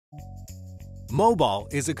Moball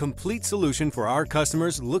is a complete solution for our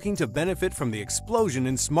customers looking to benefit from the explosion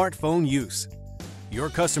in smartphone use. Your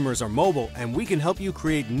customers are mobile, and we can help you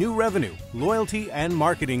create new revenue, loyalty, and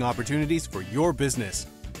marketing opportunities for your business.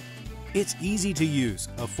 It's easy to use,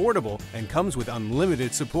 affordable, and comes with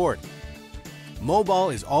unlimited support.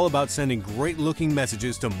 Moball is all about sending great-looking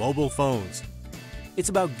messages to mobile phones. It's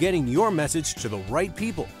about getting your message to the right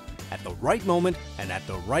people, at the right moment, and at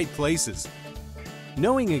the right places.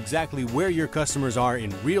 Knowing exactly where your customers are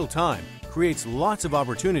in real time creates lots of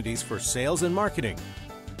opportunities for sales and marketing.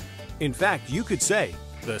 In fact, you could say,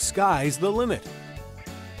 the sky's the limit.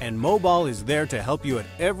 And Moball is there to help you at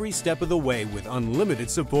every step of the way with unlimited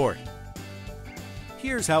support.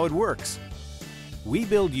 Here's how it works. We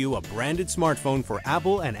build you a branded smartphone for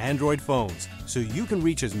Apple and Android phones, so you can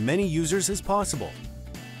reach as many users as possible.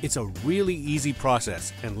 It's a really easy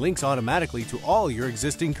process and links automatically to all your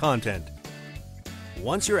existing content.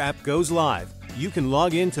 Once your app goes live, you can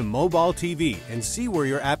log in to Moball TV and see where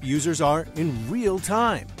your app users are in real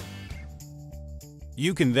time.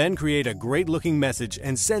 You can then create a great-looking message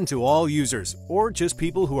and send to all users, or just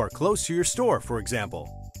people who are close to your store, for example.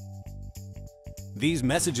 These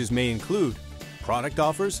messages may include product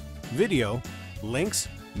offers, video, links,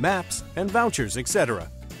 maps, and vouchers, etc.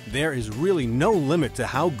 There is really no limit to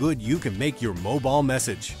how good you can make your Moball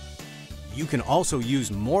message. You can also use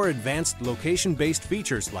more advanced location-based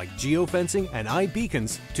features like geofencing and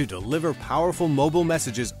iBeacons to deliver powerful mobile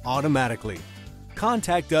messages automatically.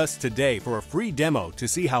 Contact us today for a free demo to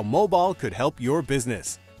see how Moball could help your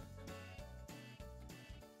business.